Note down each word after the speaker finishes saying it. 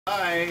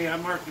Hi,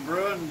 I'm Mark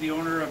DeBruin, the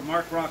owner of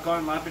Mark Rock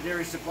On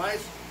Lapidary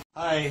Supplies.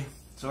 Hi,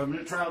 so I'm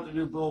going to try out the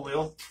new bull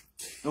wheel.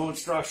 No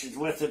instructions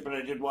with it, but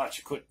I did watch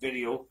a quick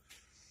video.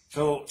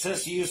 So it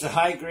says to use the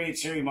high-grade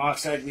cerium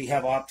oxide. We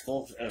have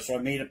optical, so I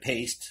made a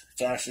paste.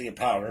 It's actually a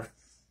powder.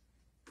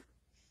 It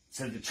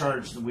said to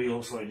charge the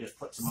wheel, so I just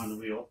put some on the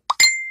wheel.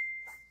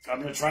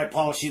 I'm going to try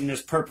polishing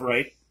this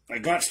Perporite. I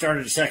got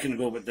started a second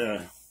ago, but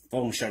the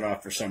phone shut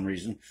off for some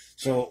reason.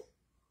 So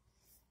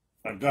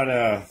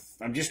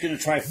I'm just going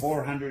to try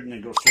 400 and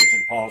then go straight to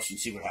the polish and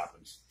see what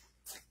happens.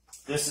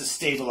 This is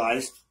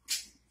stabilized.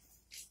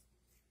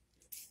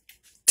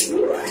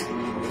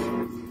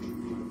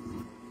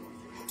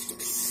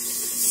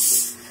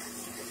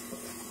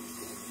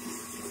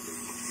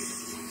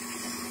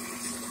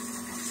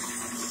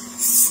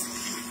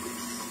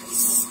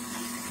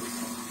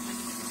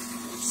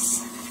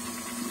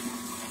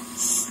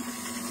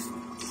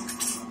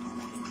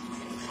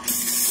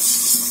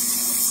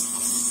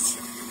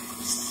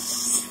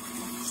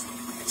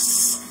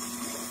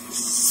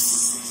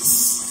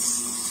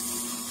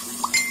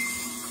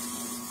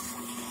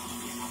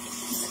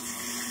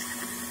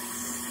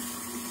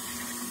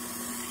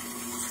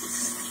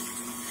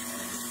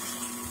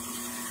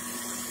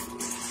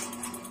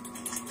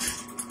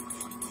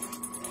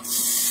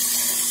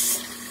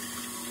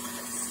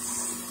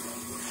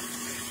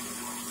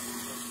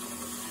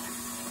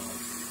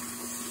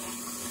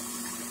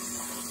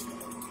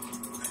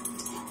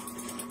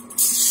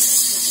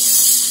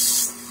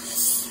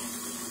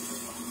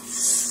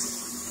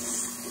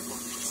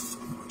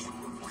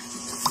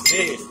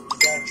 Hey, you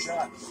got a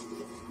shot.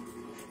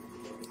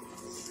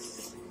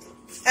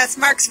 That's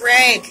Mark's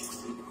rag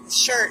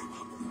shirt.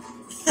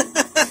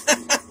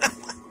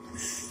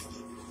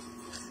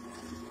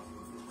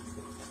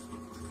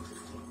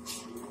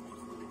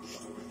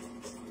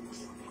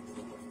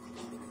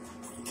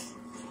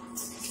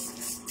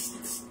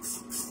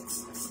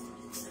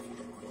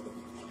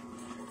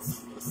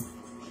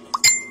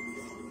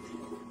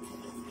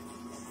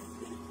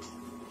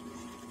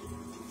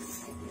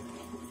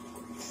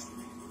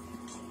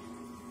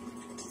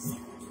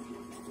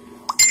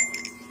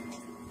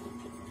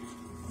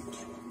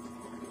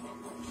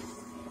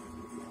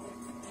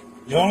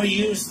 You only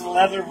use the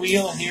leather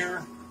wheel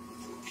here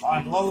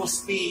on low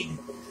speed.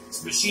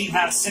 This machine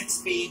has 6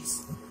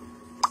 speeds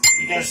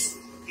because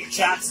your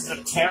chances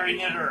of tearing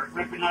it or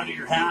ripping out of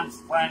your hand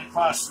flying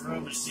across the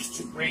room is just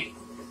too great.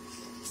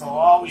 So I'll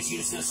always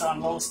use this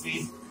on low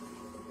speed.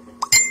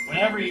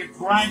 Whenever you're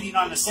grinding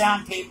on the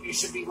sandpaper, you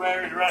should be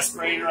wearing a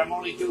respirator. I'm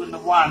only doing the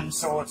one,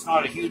 so it's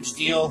not a huge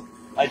deal.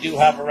 I do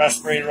have a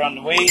respirator on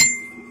the way,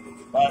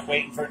 but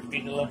waiting for it to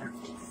be delivered.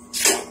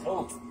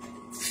 Oh.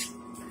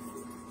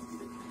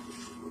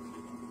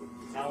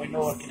 Now we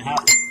know what can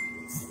happen.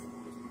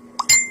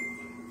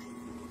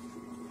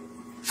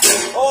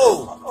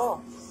 Oh!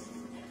 Oh.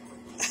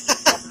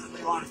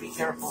 Definitely want to be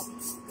careful.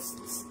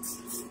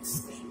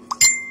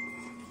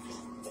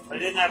 If I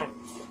didn't have a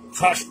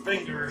crushed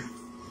finger,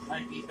 it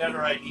might be a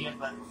better idea,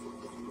 but...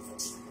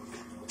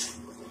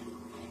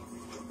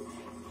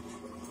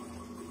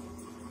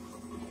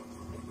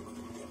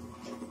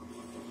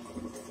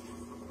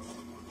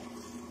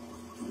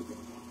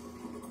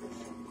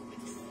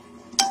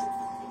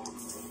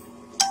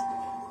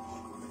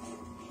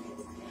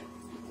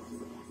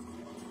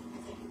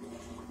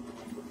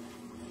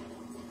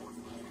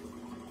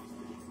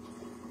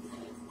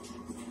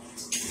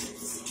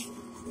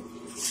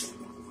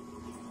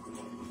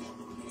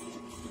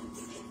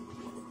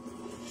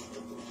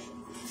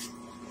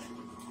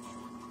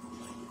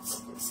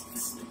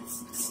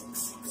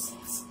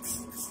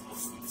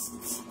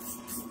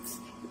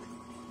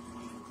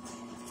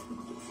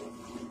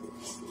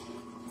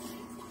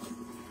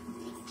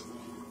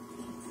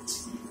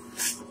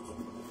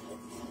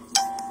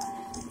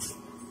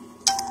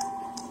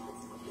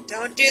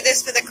 Don't do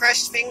this with a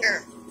crushed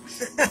finger.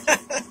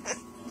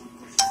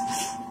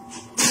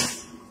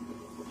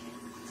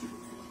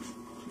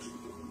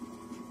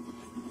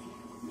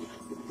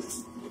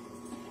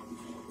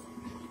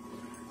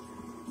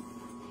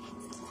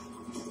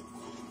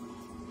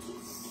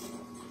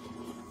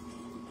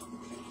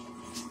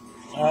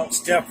 Well,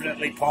 it's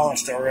definitely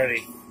polished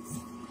already.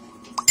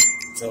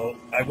 So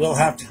I will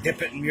have to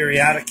dip it in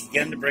muriatic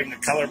again to bring the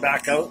color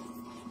back out.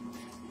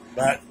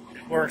 But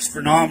it works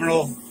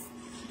phenomenal.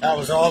 That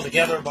was all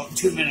together about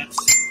 2 minutes.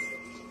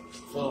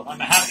 So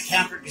I'm a happy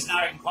camper because now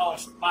I can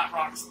polish flat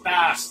rocks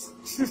fast.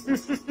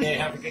 Okay,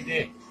 have a good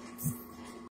day.